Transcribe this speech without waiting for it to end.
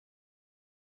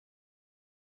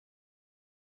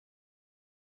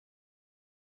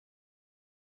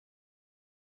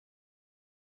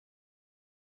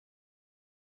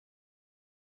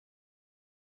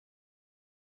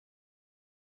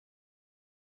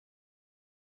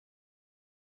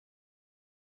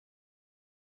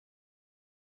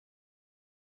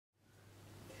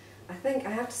think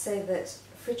I have to say that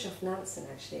Fridtjof Nansen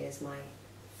actually is my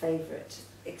favourite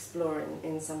explorer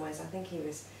in some ways. I think he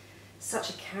was such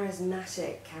a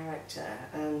charismatic character,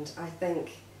 and I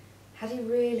think had he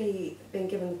really been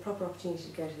given the proper opportunity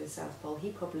to go to the South Pole, he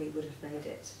probably would have made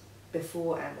it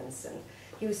before Amundsen.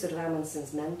 He was sort of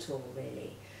Amundsen's mentor,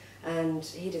 really, and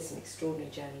he did some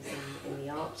extraordinary journeys in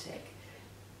the Arctic.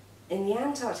 In the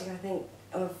Antarctic, I think,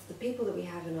 of the people that we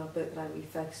have in our book that we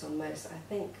focus on most, I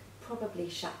think probably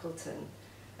Shackleton.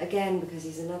 Again, because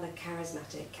he's another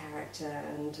charismatic character,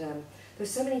 and there's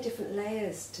so many different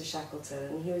layers to Shackleton,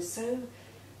 and he was so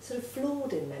sort of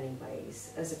flawed in many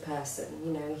ways as a person.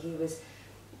 You know, he was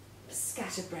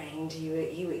scatterbrained. He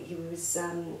was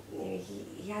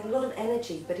he had a lot of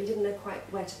energy, but he didn't know quite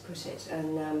where to put it,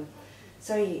 and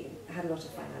so he had a lot of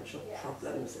financial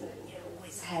problems, and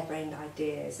always harebrained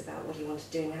ideas about what he wanted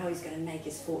to do and how he's going to make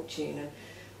his fortune.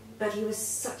 But he was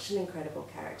such an incredible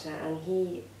character, and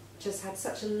he just had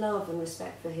such a love and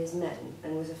respect for his men,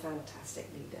 and was a fantastic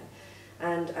leader.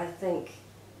 And I think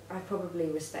I probably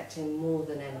respect him more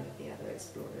than any of the other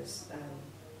explorers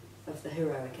of the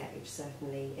heroic age,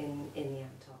 certainly in the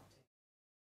Antarctic.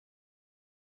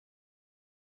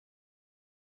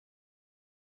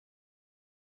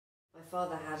 My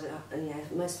father had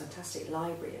a most fantastic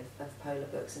library of polar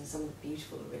books, and some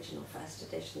beautiful original first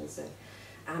editions of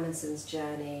Amundsen's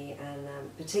journey, and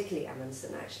particularly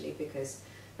Amundsen actually, because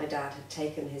my dad had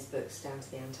taken his books down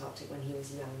to the Antarctic when he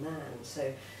was a young man.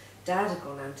 So Dad had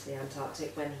gone out to the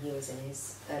Antarctic when he was in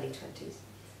his early 20s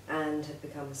and had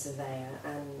become a surveyor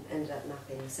and ended up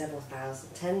mapping several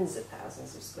thousand, tens of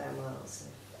thousands of square miles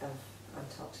of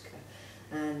Antarctica,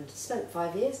 and spent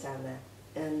 5 years down there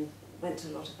and went to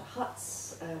a lot of the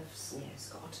huts of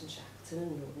Scott and Shackleton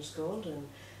and Northern Greenland and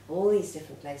all these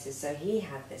different places. So he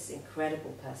had this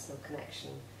incredible personal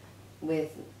connection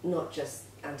with not just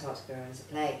Antarctica as a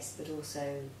place, but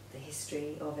also the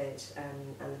history of it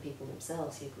and the people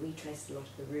themselves. He retraced a lot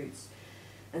of the routes.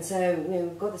 And so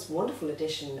we've got this wonderful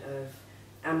edition of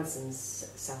Amundsen's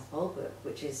South Pole book,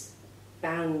 which is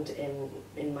bound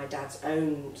in my dad's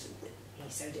own, he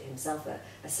sewed it himself,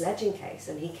 a sledging case,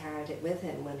 and he carried it with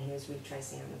him when he was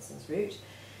retracing Amundsen's route.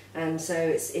 And so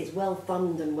it's well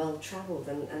thumbed and well travelled,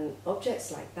 and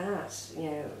objects like that,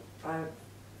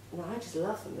 I just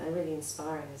love them. They're really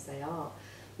inspiring as they are.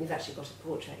 We've actually got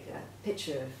a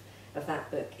picture of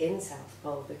that book in South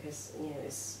Pole, because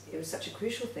it was such a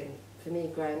crucial thing for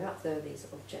me growing up. There were these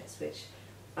objects which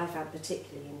I found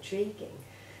particularly intriguing,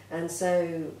 and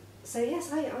so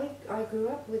yes, I grew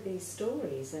up with these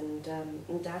stories, and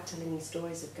Dad telling me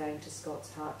stories of going to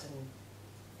Scott's hut and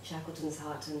Shackleton's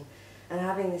hut, and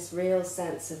having this real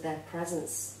sense of their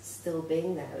presence still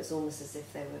being there. It was almost as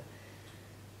if they were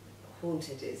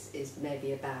haunted is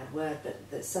maybe a bad word, but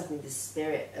that certainly the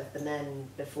spirit of the men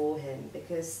before him,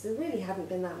 because there really hadn't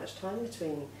been that much time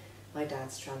between my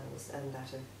dad's travels and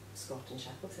that of Scott and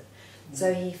Shackleton.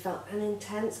 So he felt an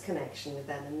intense connection with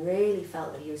them, and really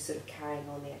felt that he was sort of carrying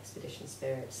on the expedition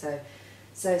spirit. So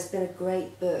it's been a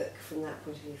great book from that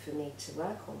point of view for me to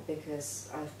work on, because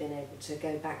I've been able to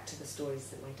go back to the stories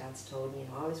that my dad's told.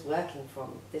 I was working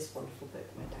from this wonderful book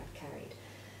my dad carried,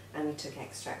 and we took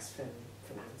extracts from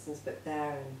Amundsen's book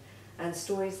there, and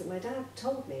stories that my dad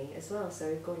told me as well. So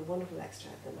we've got a wonderful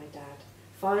extract that my dad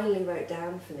finally wrote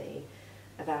down for me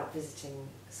about visiting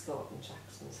Scott and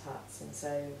Shackleton's huts, and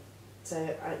so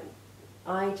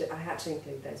I had to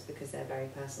include those because they're very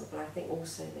personal, but I think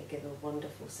also they give a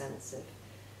wonderful sense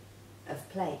of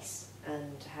place,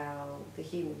 and how the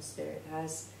human spirit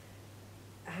has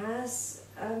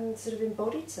sort of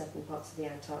embodied certain parts of the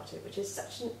Antarctic, which is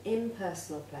such an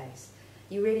impersonal place.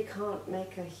 You really can't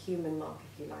make a human mark,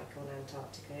 if you like, on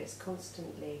Antarctica. It's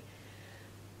constantly,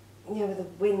 with the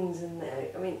winds and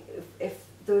if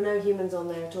there were no humans on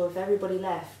there at all, if everybody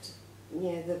left,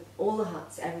 all the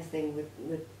huts, everything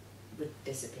would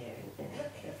disappear in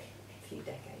a few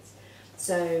decades.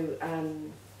 So,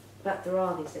 but there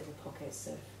are these little pockets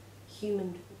of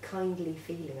human kindly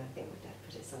feeling. I think my dad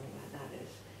put it something like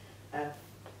that. Of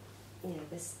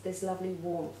this lovely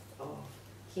warmth of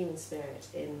human spirit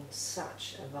in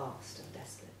such a vast and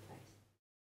desolate place.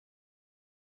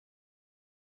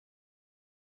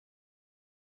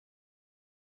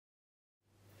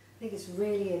 I think it's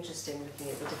really interesting looking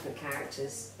at the different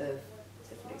characters of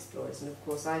different explorers, and of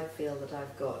course I feel that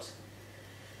I've got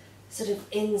sort of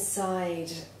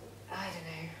inside,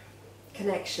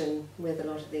 connection with a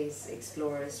lot of these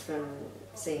explorers from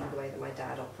seeing the way that my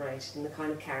dad operated and the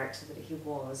kind of character that he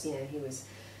was. He was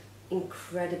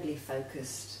incredibly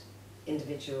focused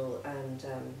individual, and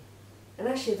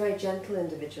actually a very gentle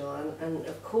individual, and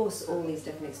of course all these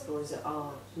different explorers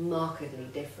are markedly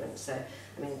different. So,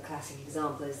 I mean, a classic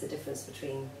example is the difference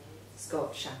between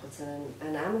Scott, Shackleton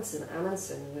and Amundsen.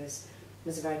 Amundsen was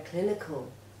a very clinical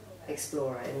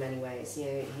explorer in many ways. You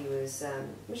know, he was,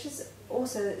 which is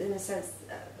also in a sense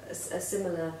a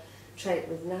similar trait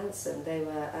with Nansen.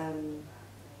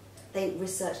 They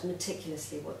researched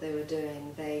meticulously what they were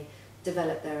doing. They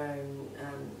developed their own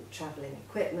travelling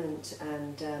equipment,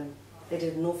 and they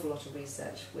did an awful lot of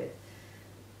research with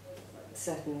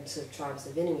certain sort of tribes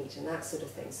of Inuit and that sort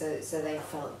of thing. So they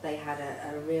felt they had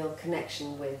a real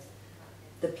connection with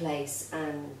the place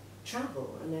and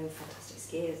travel, and they were fantastic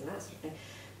skiers and that sort of thing.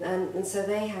 And so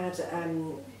they had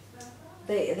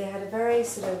a very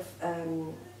sort of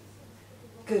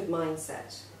good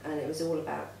mindset, and it was all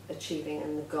about achieving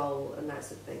and the goal and that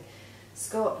sort of thing.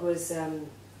 Scott was a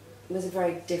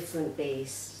very different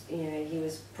beast. You know, he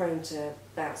was prone to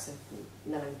bouts of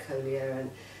melancholia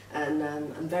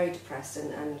and very depressed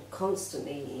and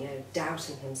constantly, you know,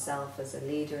 doubting himself as a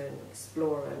leader and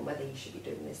explorer and whether he should be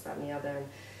doing this, that, and the other.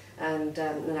 And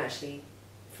actually,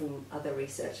 from other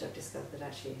research, I've discovered that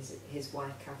actually his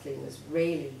wife Kathleen was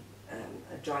really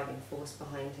a driving force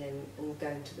behind him and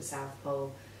going to the South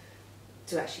Pole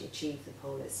to actually achieve the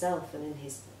pole itself. And in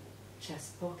his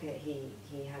chest pocket, he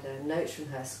had a note from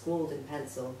her scrawled in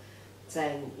pencil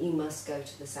saying, "You must go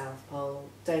to the South Pole.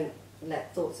 Don't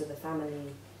let thoughts of the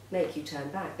family make you turn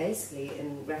back," basically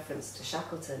in reference to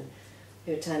Shackleton,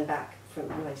 who had turned back from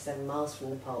 97 miles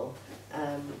from the pole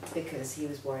because he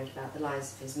was worried about the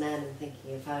lives of his men and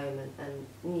thinking of home, and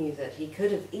knew that he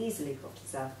could have easily got to the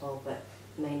South Pole but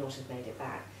may not have made it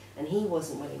back. And he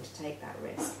wasn't willing to take that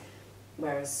risk,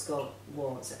 whereas Scott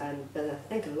was. But I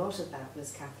think a lot of that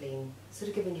was Kathleen sort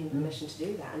of giving him permission to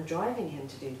do that and driving him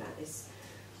to do that. It's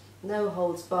no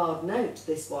holds barred note,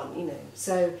 this one, you know.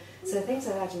 So things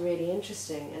like that are really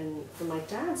interesting. And from my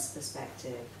dad's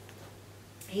perspective,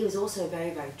 he was also a very,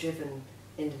 very driven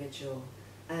individual,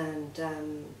 and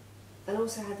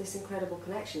also had this incredible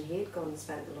connection. He had gone and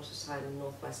spent a lot of time in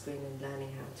northwest Greenland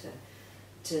learning how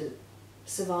to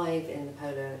survive in the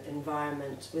polar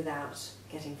environment without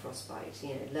getting frostbite,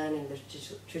 you know, learning the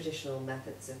traditional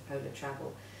methods of polar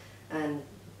travel, and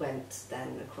went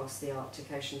then across the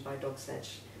Arctic Ocean by dog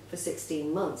sledge for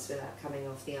 16 months without coming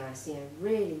off the ice. You know,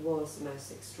 really was the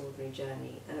most extraordinary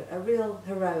journey, a real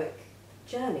heroic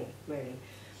journey, really.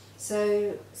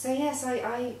 So yes,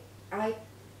 I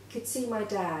could see my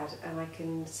dad, and I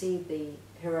can see the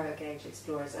heroic age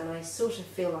explorers, and I sort of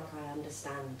feel like I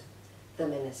understand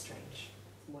them in a strange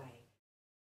way.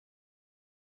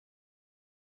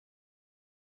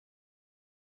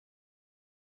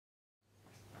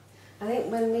 I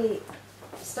think when we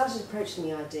started approaching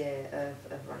the idea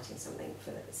of writing something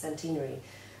for the centenary,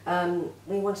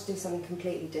 we wanted to do something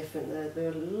completely different. There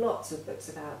are lots of books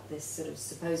about this sort of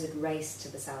supposed race to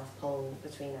the South Pole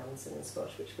between Amundsen and Scott,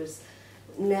 which was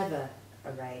never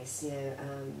a race. You know,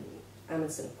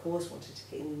 Amundsen, of course,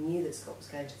 knew that Scott was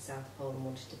going to the South Pole and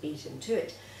wanted to beat him to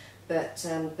it, but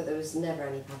there was never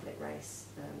any public race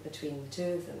between the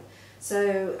two of them.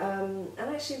 So,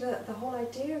 and actually, the whole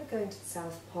idea of going to the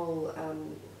South Pole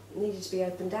needed to be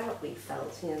opened out. We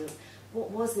felt, you know, what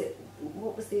was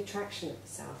the attraction of the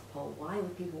South Pole? Why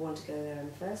would people want to go there in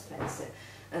the first place?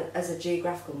 And as a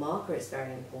geographical marker, it's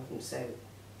very important. So,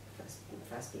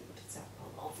 first people to the South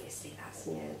Pole, obviously, that's,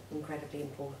 you know, incredibly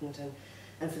important.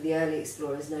 And for the early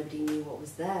explorers, nobody knew what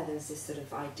was there. There was this sort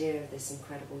of idea of this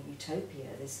incredible utopia,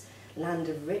 this land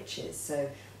of riches. So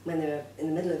when they were in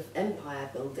the middle of empire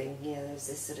building, you know, there was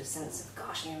this sort of sense of,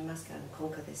 gosh, you know, we must go and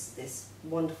conquer this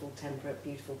wonderful, temperate,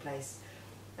 beautiful place.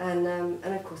 And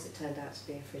of course it turned out to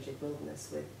be a frigid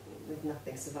wilderness with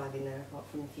nothing surviving there apart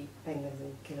from a few penguins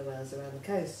and killer whales around the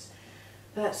coast.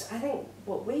 But I think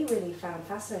what we really found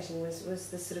fascinating was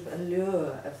the sort of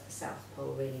allure of the South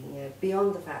Pole, really, you know,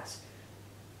 beyond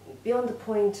the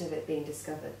point of it being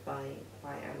discovered by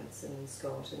Amundsen and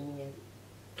Scott and, you know,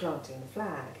 planting the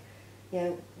flag. You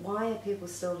know, why are people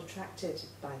still attracted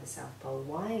by the South Pole?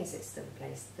 Why is it still a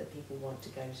place that people want to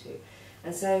go to?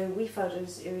 And so we felt it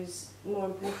was more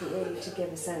important really to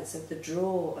give a sense of the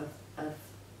draw of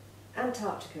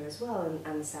Antarctica as well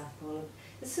and the South Pole.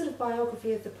 It's sort of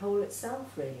biography of the pole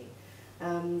itself, really.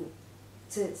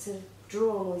 To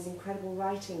draw on all these incredible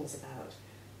writings about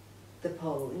the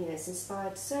pole. You know, it's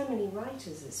inspired so many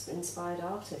writers, it's inspired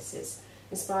artists, it's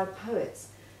inspired poets.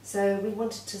 So we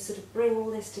wanted to sort of bring all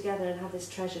this together and have this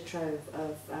treasure trove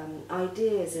of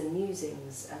ideas and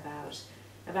musings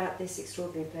about this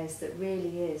extraordinary place that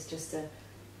really is just a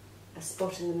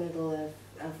spot in the middle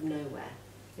of nowhere.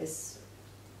 It's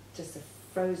just a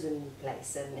frozen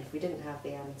place, and if we didn't have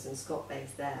the Amundsen and Scott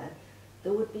base there,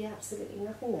 there would be absolutely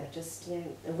nothing there, just, you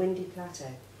know, a windy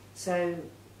plateau. So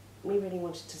we really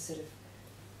wanted to sort of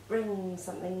bring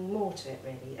something more to it,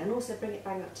 really, and also bring it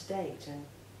bang up to date and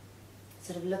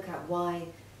sort of look at why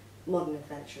modern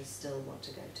adventurers still want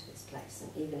to go to this place.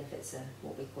 And even if it's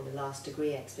what we call a last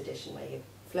degree expedition, where you've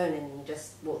flown in and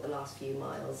just walked the last few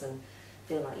miles and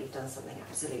feel like you've done something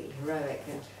absolutely heroic.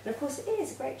 And of course it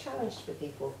is a great challenge for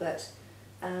people, but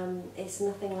it's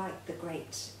nothing like the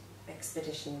great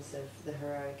expeditions of the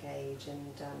heroic age,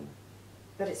 and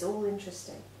but it's all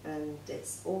interesting, and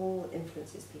it's all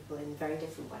influences people in very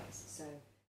different ways. So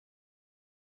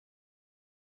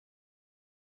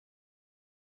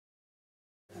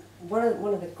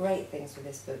one of the great things with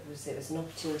this book was it was an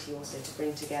opportunity also to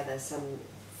bring together some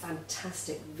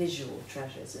fantastic visual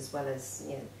treasures, as well as,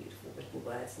 you know, beautiful written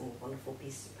words and wonderful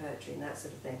pieces of poetry and that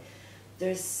sort of thing.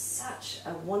 There is such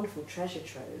a wonderful treasure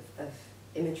trove of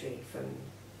imagery, from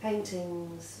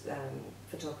paintings,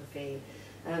 photography,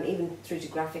 even through to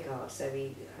graphic art. So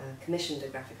we commissioned a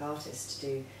graphic artist to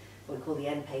do what we call the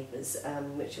end papers,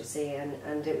 which you'll see,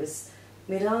 and it was,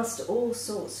 we'd asked all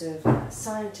sorts of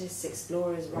scientists,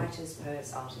 explorers, writers,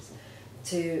 poets, artists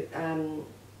to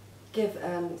give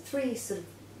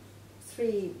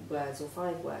three words or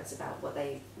 5 words about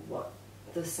what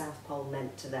the South Pole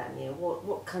meant to them, you know,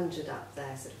 what conjured up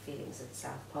their sort of feelings of the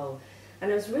South Pole. And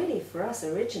it was really, for us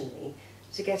originally,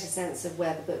 to get a sense of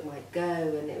where the book might go,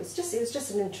 and it was just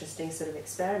an interesting sort of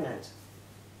experiment.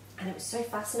 And it was so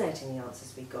fascinating, the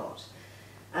answers we got.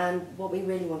 And what we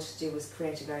really wanted to do was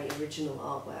create a very original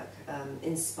artwork,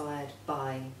 inspired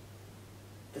by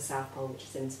the South Pole, which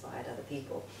has inspired other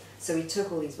people. So we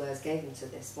took all these words, gave them to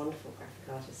this wonderful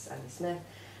graphic artist, Andy Smith,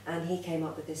 and he came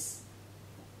up with this,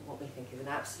 what we think is an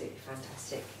absolutely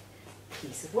fantastic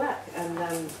piece of work. And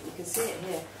you can see it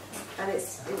here, and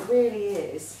it really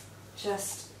is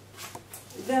just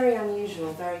very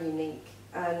unusual, very unique,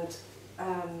 and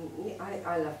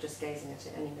I love just gazing at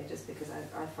it anyway, just because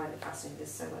I find it fascinating.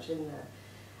 There's so much in there,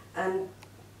 and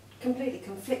completely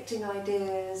conflicting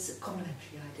ideas,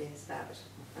 complementary ideas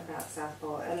about South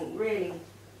Pole, and really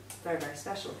very, very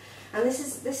special. And this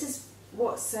is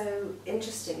what's so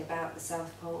interesting about the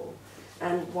South Pole,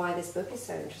 and why this book is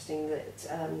so interesting, that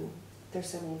there's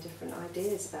so many different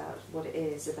ideas about what it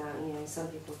is. About, you know, some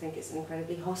people think it's an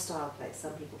incredibly hostile place,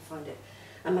 some people find it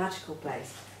a magical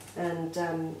place, and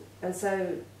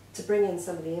so to bring in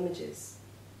some of the images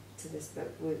to this book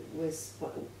was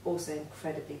also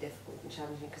incredibly difficult and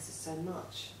challenging, because there's so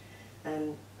much.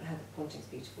 And Herbert Ponting's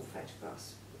beautiful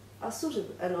photographs are sort of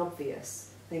an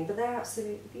obvious thing, but they're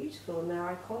absolutely beautiful and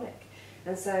they're iconic.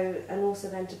 And so, and also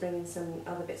then to bring in some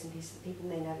other bits and pieces that people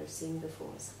may never have seen before.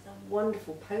 Some of the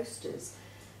wonderful posters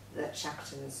that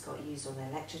Shackleton and Scott used on their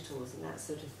lecture tours and that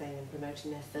sort of thing, and promoting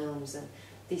their films, and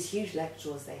these huge lecture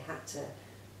tours they had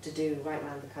to do right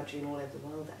around the country and all over the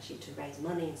world, actually, to raise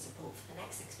money and support for the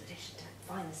next expedition to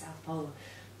find the South Pole.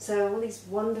 So all these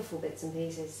wonderful bits and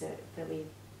pieces that we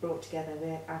brought together.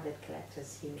 We're avid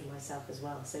collectors, Hugh and myself as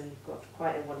well, so we've got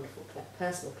quite a wonderful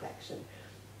personal collection,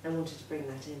 and wanted to bring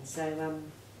that in. So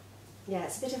yeah,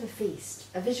 it's a bit of a feast,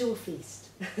 a visual feast.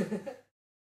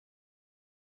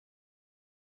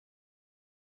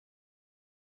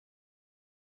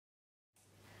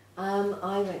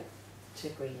 I went to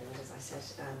Greenland, as I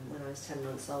said, when I was 10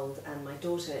 months old, and my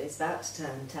daughter is about to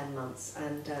turn 10 months,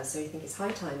 and so we think it's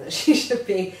high time that she should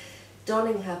be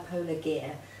donning her polar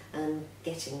gear and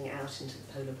getting out into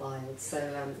the polar wilds.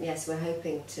 So yes, we're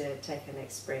hoping to take her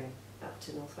next spring up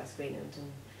to northwest Greenland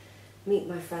and meet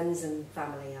my friends and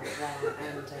family up there,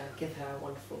 and give her a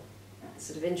wonderful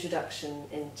sort of introduction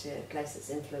into a place that's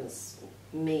influenced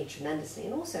me tremendously,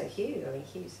 and also Hugh. I mean,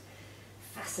 Hugh's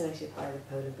fascinated by the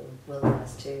polar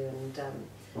wilderness too,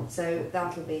 and so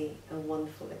that'll be a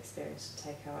wonderful experience to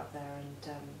take her up there.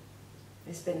 And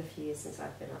it's been a few years since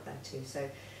I've been up there too, so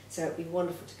it'd be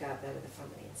wonderful to go up there with the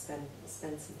family and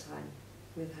spend some time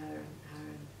with her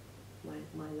and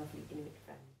my lovely Inuit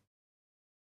friends.